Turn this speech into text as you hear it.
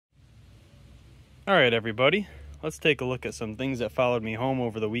Alright everybody, let's take a look at some things that followed me home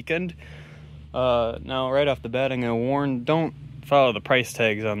over the weekend. Now right off the bat I'm going to warn, don't follow the price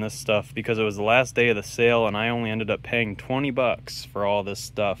tags on this stuff because it was the last day of the sale and I only ended up paying 20 bucks for all this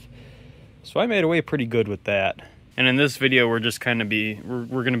stuff. So I made away pretty good with that. And in this video we're just kind of we're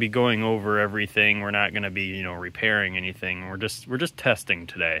going to be going over everything. We're not going to be, repairing anything. We're just testing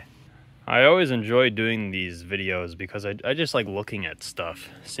today. I always enjoy doing these videos because I just like looking at stuff,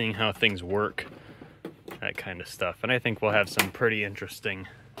 seeing how things work. That kind of stuff. And I think we'll have some pretty interesting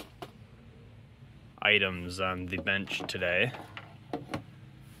items on the bench today.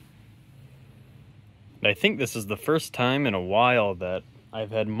 I think this is the first time in a while that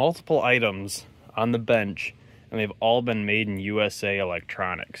I've had multiple items on the bench and they've all been made in USA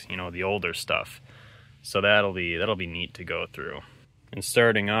electronics, the older stuff. So that'll be neat to go through. And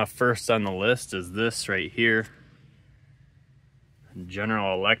starting off first on the list is this right here.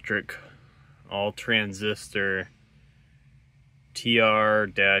 General Electric all transistor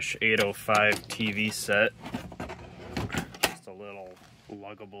TR-805 TV set. Just a little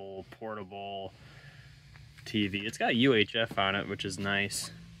luggable, portable TV. It's got UHF on it, which is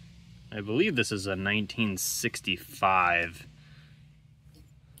nice. I believe this is a 1965.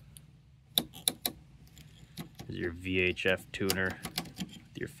 There's your VHF tuner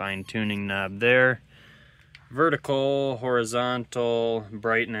with your fine tuning knob there. Vertical, horizontal,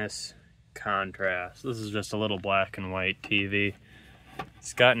 brightness, contrast. This is just a little black and white TV.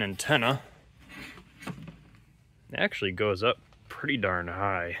 It's got an antenna. It actually goes up pretty darn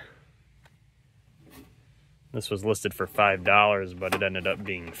high. This was listed for $5, but it ended up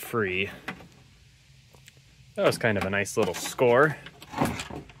being free. That was kind of a nice little score.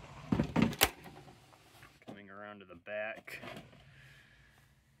 Coming around to the back.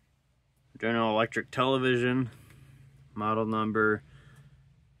 General Electric television, model number.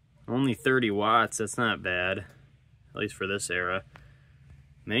 Only 30 watts, that's not bad, at least for this era.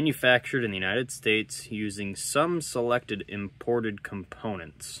 Manufactured in the United States using some selected imported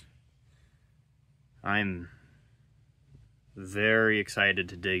components. I'm very excited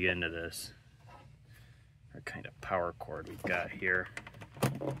to dig into this. What kind of power cord we've got here.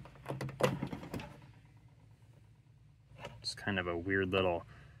 It's kind of a weird little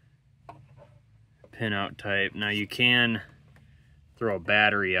pinout type. Now you can throw a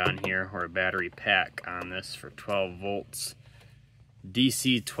battery on here, or a battery pack on this for 12 volts.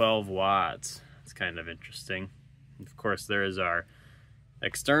 DC 12 watts. It's kind of interesting. And of course there is our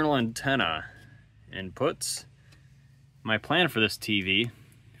external antenna inputs. My plan for this TV,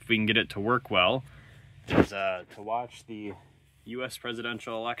 if we can get it to work well, is to watch the US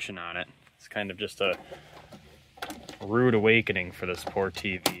presidential election on it. It's kind of just a rude awakening for this poor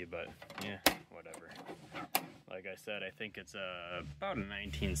TV, but yeah, whatever. Like I said, I think it's about a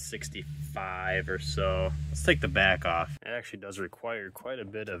 1965 or so. Let's take the back off. It actually does require quite a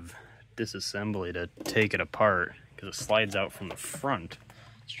bit of disassembly to take it apart because it slides out from the front.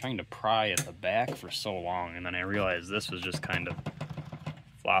 I was trying to pry at the back for so long, and then I realized this was just kind of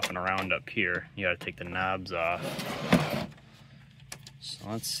flopping around up here. You gotta take the knobs off. So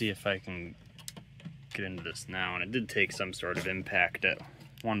let's see if I can get into this now. And it did take some sort of impact at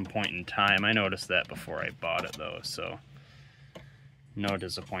one point in time. I noticed that before I bought it though, so no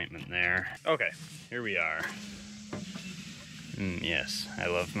disappointment there. Okay, here we are. Yes, I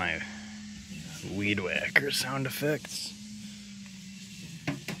love my weed whacker sound effects.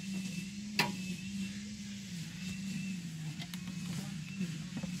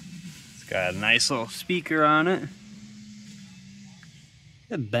 It's got a nice little speaker on it.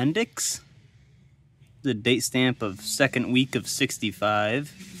 The Bendix. The date stamp of second week of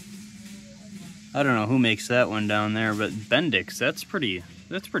 65. I don't know who makes that one down there, but Bendix, that's pretty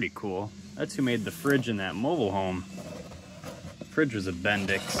cool. That's who made the fridge in that mobile home. The fridge was a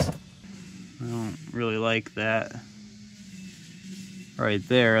Bendix. I don't really like that. Right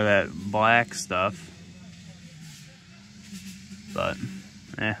there, that black stuff. But,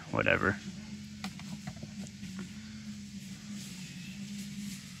 whatever.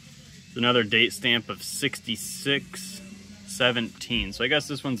 Another date stamp of 66/17. So I guess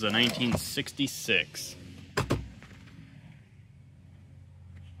this one's a 1966.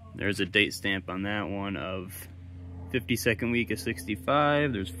 There's a date stamp on that one of 52nd week of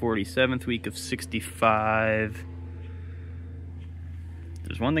 65. There's 47th week of 65.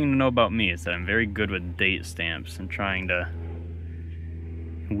 There's one thing to know about me, is that I'm very good with date stamps and trying to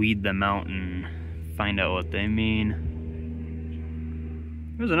weed them out and find out what they mean.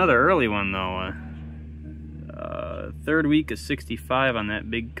 There's another early one though, third week of 65 on that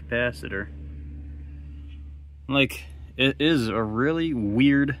big capacitor. Like, it is a really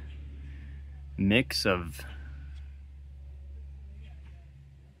weird mix of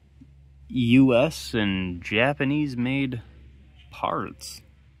US and Japanese made parts.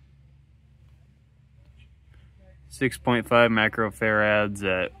 6.5 microfarads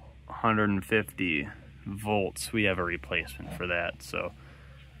at 150 volts. We have a replacement for that, so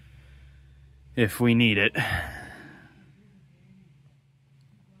if we need it.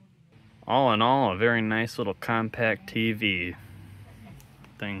 All in all, a very nice little compact TV.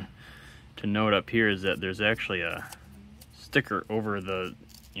 Thing to note up here is that there's actually a sticker over the,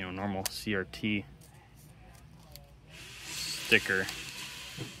 you know, normal CRT sticker.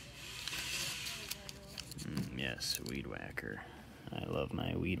 Yes, weed whacker. I love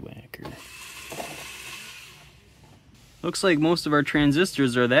my weed whacker. Looks like most of our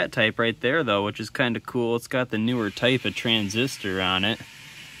transistors are that type right there though, which is kind of cool. It's got the newer type of transistor on it.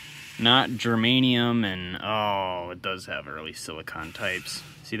 Not germanium, and oh, it does have early silicon types.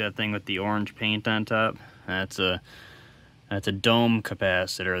 See that thing with the orange paint on top? That's a dome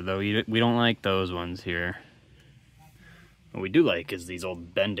capacitor, though we don't like those ones here. What we do like is these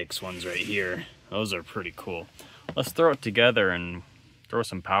old Bendix ones right here. Those are pretty cool. Let's throw it together and throw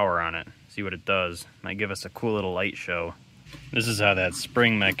some power on it. See what it does. Might give us a cool little light show. This is how that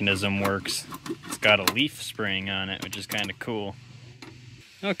spring mechanism works. It's got a leaf spring on it, which is kind of cool.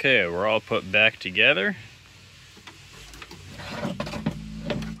 Okay, we're all put back together.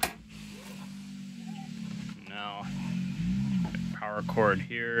 Now, power cord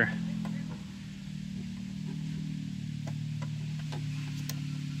here.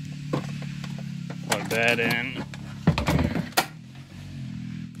 Plug that in.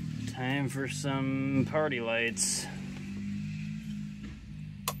 Time for some party lights.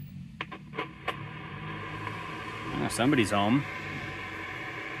 Oh, somebody's home.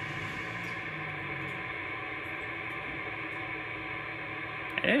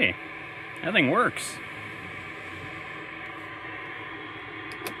 Hey, that thing works.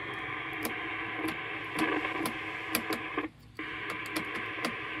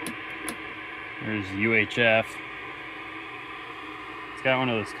 There's UHF. It's got one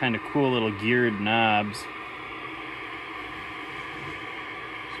of those kind of cool little geared knobs.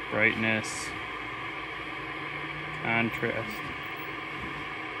 It's brightness, contrast.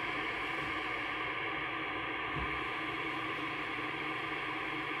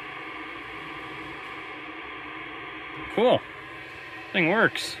 Cool. Thing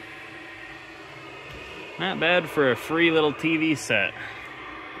works. Not bad for a free little TV set.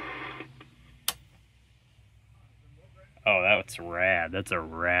 Oh, that's rad. That's a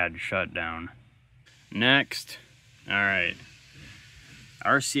rad shutdown. Next. Alright.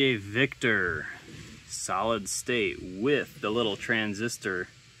 RCA Victor. Solid state with the little transistor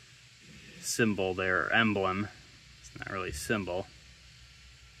symbol there, emblem. It's not really symbol.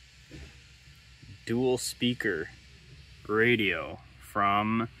 Dual speaker radio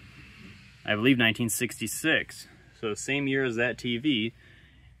from, I believe, 1966. So same year as that TV,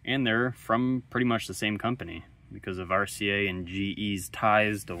 and they're from pretty much the same company because of RCA and GE's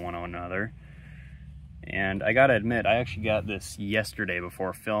ties to one another. And I gotta admit, I actually got this yesterday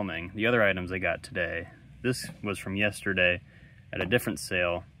before filming. The other items I got today. This was from yesterday at a different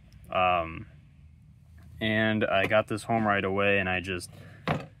sale. And I got this home right away, and I just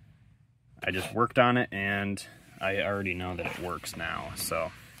worked on it, and I already know that it works now.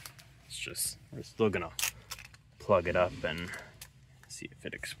 So it's just, we're still gonna plug it up and see if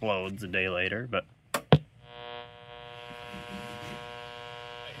it explodes a day later, but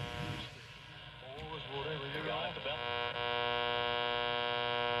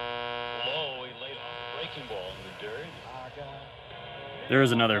there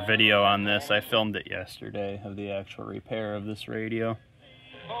is another video on this. I filmed it yesterday of the actual repair of this radio.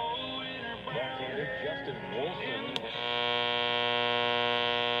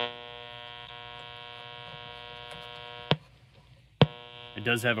 It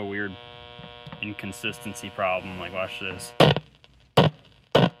does have a weird inconsistency problem. Like, watch this.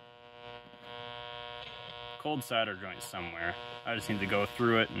 Cold solder joint somewhere. I just need to go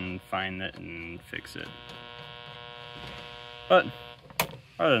through it and find it and fix it. But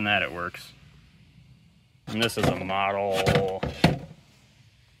other than that, it works. And this is a model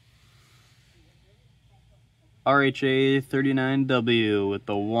RCA-RHA39W with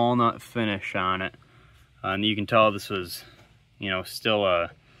the walnut finish on it. And you can tell this was, you know, still a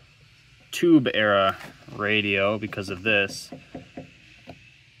tube era radio because of this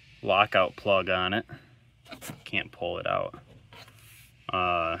lockout plug on it. Can't pull it out.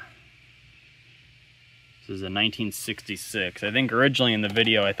 This is a 1966. I think originally in the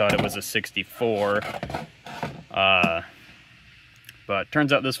video I thought it was a 64. But But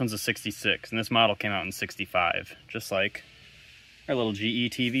turns out this one's a 66, and this model came out in 65, just like our little GE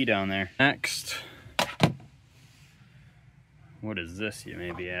TV down there. Next, what is this, you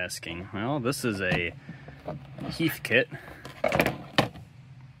may be asking? Well, this is a Heathkit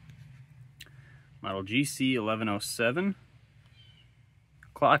model GC-1107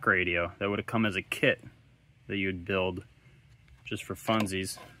 clock radio that would have come as a kit that you'd build just for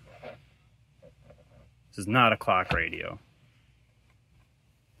funsies. This is not a clock radio.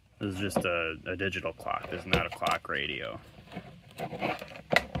 This is just a digital clock. This is not a clock radio.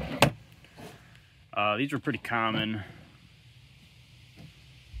 These were pretty common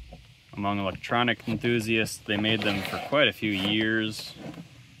among electronic enthusiasts. They made them for quite a few years.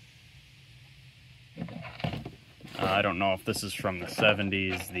 I don't know if this is from the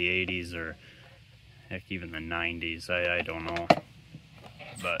 70s, the 80s, or heck, even the 90s. I don't know.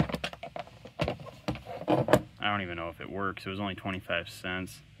 But I don't even know if it works. It was only 25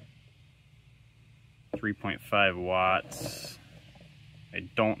 cents. 3.5 watts. I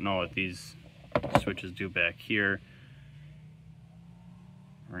don't know what these switches do back here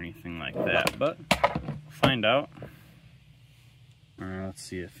or anything like that, but we'll find out. Let's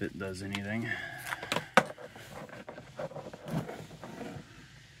see if it does anything.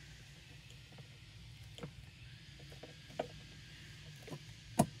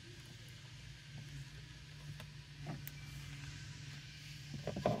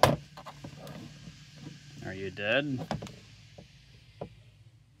 Are you dead?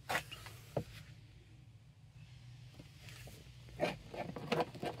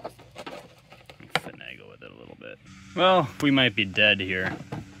 Finagle with it a little bit. Well, we might be dead here,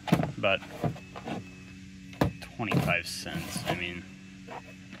 but 25 cents. I mean,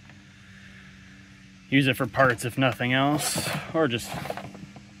 use it for parts if nothing else, or just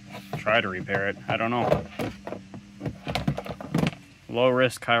try to repair it. I don't know. Low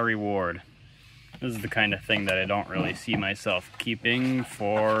risk, high reward. This is the kind of thing that I don't really see myself keeping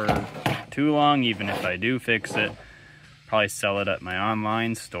for too long, even if I do fix it. Probably sell it at my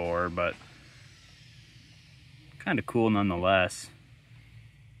online store, but kind of cool nonetheless.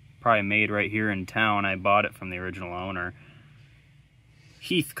 Probably made right here in town. I bought it from the original owner.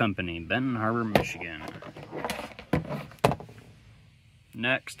 Heath Company, Benton Harbor, Michigan.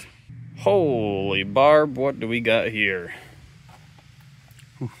 Next. Holy Barb, what do we got here?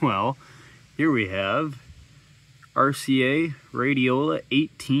 Well, here we have RCA Radiola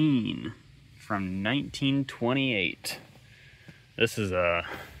 18 from 1928. This is I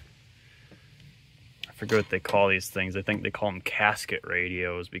forget what they call these things. I think they call them casket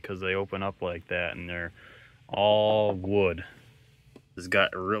radios because they open up like that and they're all wood. It's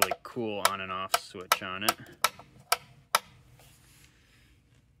got a really cool on and off switch on it.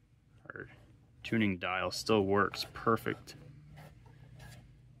 Our tuning dial still works perfect.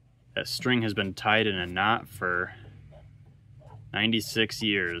 That string has been tied in a knot for 96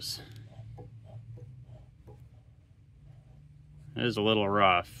 years. It is a little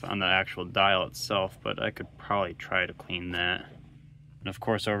rough on the actual dial itself, but I could probably try to clean that. And of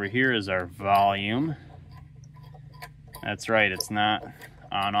course over here is our volume. That's right, it's not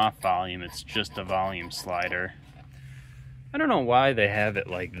on-off volume, it's just a volume slider. I don't know why they have it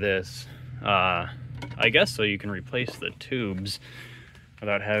like this. I guess so you can replace the tubes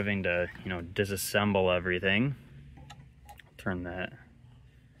without having to, disassemble everything. Turn that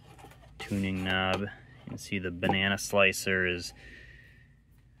tuning knob. You can see the banana slicer is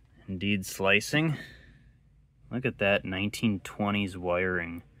indeed slicing. Look at that 1920s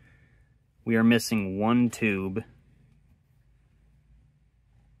wiring. We are missing one tube.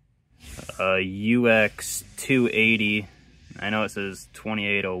 UX 280. I know it says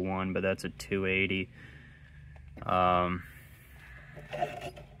 2801, but that's a 280.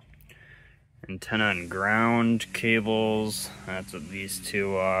 Antenna and ground cables, that's what these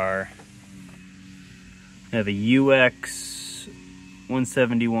two are. I have a UX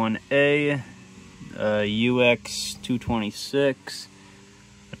 171A, a UX 226,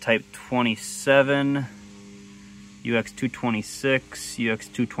 a Type 27, UX 226, UX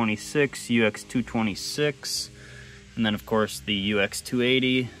 226, UX 226, and then of course the UX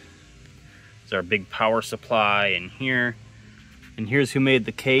 280 is our big power supply in here. And here's who made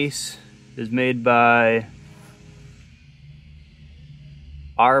the case. It is made by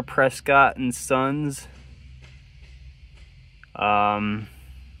R. Prescott and Sons.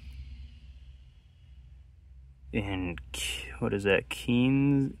 In, what is that,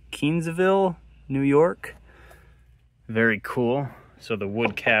 Keensville, New York? Very cool. So the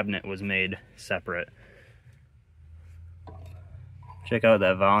wood cabinet was made separate. Check out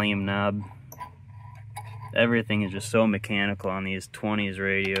that volume knob. Everything is just so mechanical on these 20s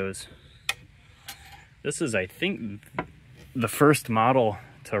radios. This is, I think, the first model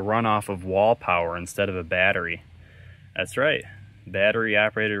to run off of wall power instead of a battery. That's right. Battery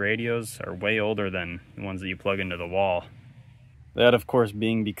operated radios are way older than the ones that you plug into the wall. That, of course,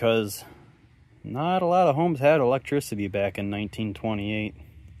 being because not a lot of homes had electricity back in 1928,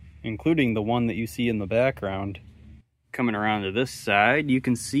 including the one that you see in the background. Coming around to this side, you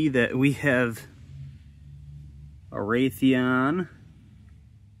can see that we have a Raytheon.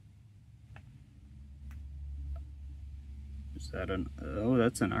 Is that an, oh,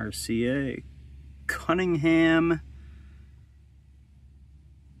 that's an RCA. Cunningham.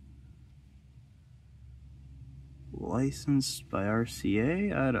 Licensed by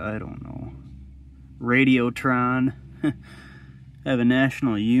RCA? I don't know. Radiotron. Have a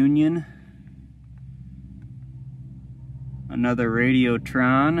National Union. Another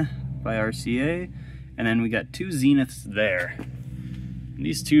Radiotron by RCA. And then we got two Zeniths there. And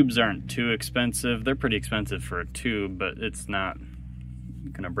these tubes aren't too expensive. They're pretty expensive for a tube, but it's not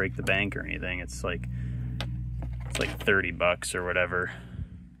gonna break the bank or anything. It's like 30 bucks or whatever.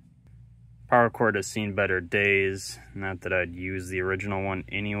 Power cord has seen better days. Not that I'd use the original one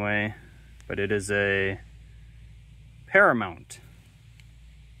anyway, but it is a Paramount.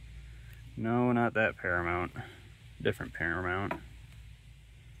 No, not that Paramount. Different Paramount.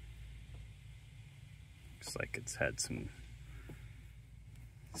 Looks like it's had some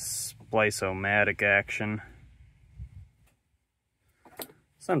splice-o-matic action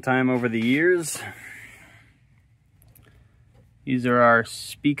sometime over the years. These are our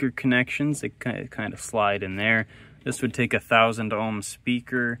speaker connections. They kind of slide in there. This would take a 1,000 ohm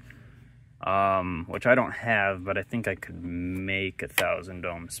speaker, which I don't have, but I think I could make a 1,000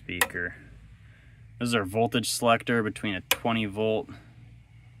 ohm speaker. This is our voltage selector between a 20 volt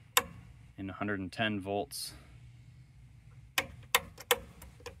and 110 volts.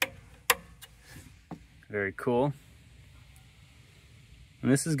 Very cool.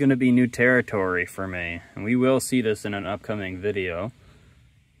 And this is going to be new territory for me, and we will see this in an upcoming video.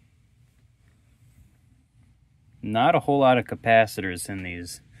 Not a whole lot of capacitors in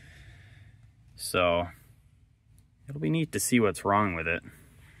these, so it'll be neat to see what's wrong with it.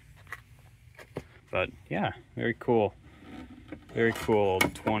 But yeah, very cool. Very cool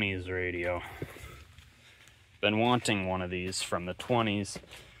old 20s radio. Been wanting one of these from the 20s.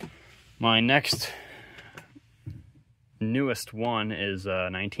 My next newest one is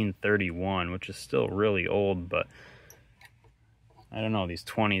 1931, which is still really old, but I don't know, these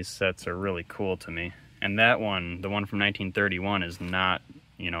 20s sets are really cool to me. And that one, the one from 1931, is not,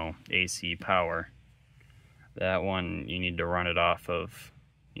 you know, AC power. That one, you need to run it off of,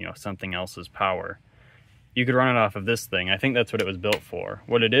 you know, something else's power. You could run it off of this thing. I think that's what it was built for.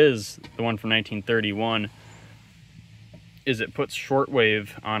 What it is, the one from 1931, is it puts shortwave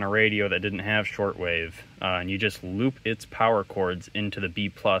on a radio that didn't have shortwave, and you just loop its power cords into the B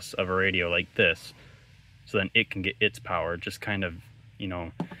plus of a radio like this, so then it can get its power. Just kind of, you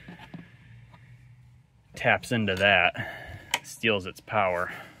know, taps into that, steals its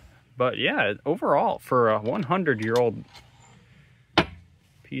power. But yeah, overall, for a 100-year-old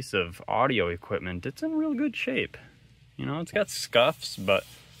piece of audio equipment, it's in real good shape. You know, it's got scuffs, but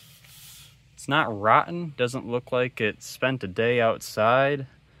it's not rotten. Doesn't look like it spent a day outside.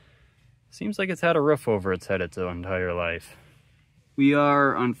 Seems like it's had a roof over its head its entire life. We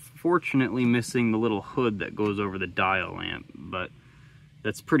are unfortunately missing the little hood that goes over the dial lamp, but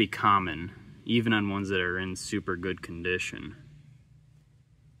that's pretty common, even on ones that are in super good condition.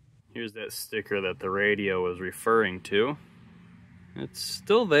 Here's that sticker that the radio was referring to. It's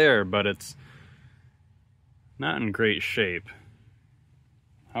still there, but it's not in great shape.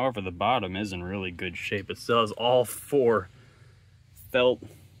 However, the bottom is in really good shape. It still has all 4 felt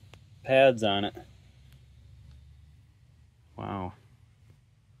pads on it. Wow.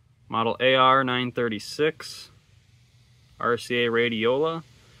 Model AR936, RCA-Radiola,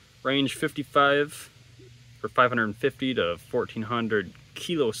 range 550 to 1400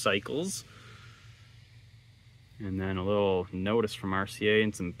 kilocycles. And then a little notice from RCA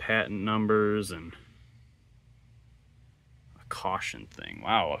and some patent numbers and a caution thing.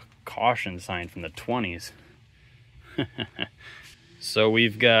 Wow, a caution sign from the 20s. So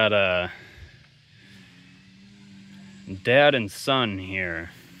we've got dad and son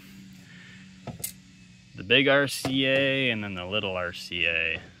here. The big RCA and then the little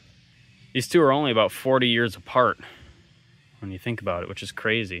RCA. These two are only about 40 years apart when you think about it, which is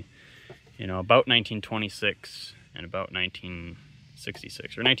crazy. You know, about 1926 and about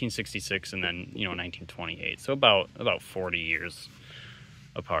 1966, or 1966 and then, you know, 1928. So about 40 years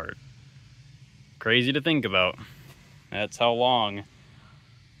apart. Crazy to think about. That's how long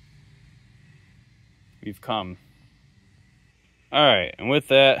we've come. Alright, and with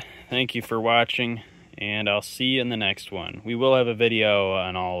that, thank you for watching, and I'll see you in the next one. We will have a video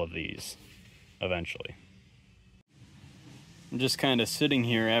on all of these, eventually. I'm just kind of sitting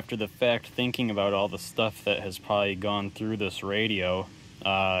here after the fact thinking about all the stuff that has probably gone through this radio.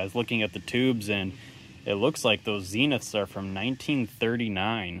 I was looking at the tubes, and it looks like those zeniths are from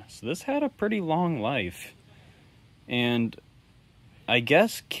 1939. So this had a pretty long life. And I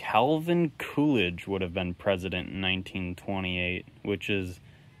guess Calvin Coolidge would have been president in 1928, which is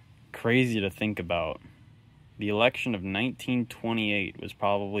crazy to think about. The election of 1928 was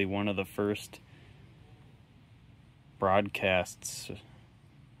probably one of the first broadcasts,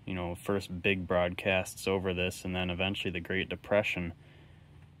 you know, first big broadcasts over this, and then eventually the Great Depression,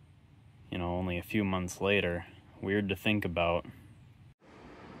 you know, only a few months later. Weird to think about.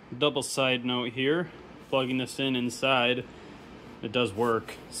 Double side note here, plugging this in inside, it does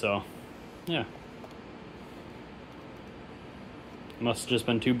work, so yeah. Must have just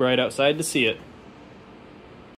been too bright outside to see it.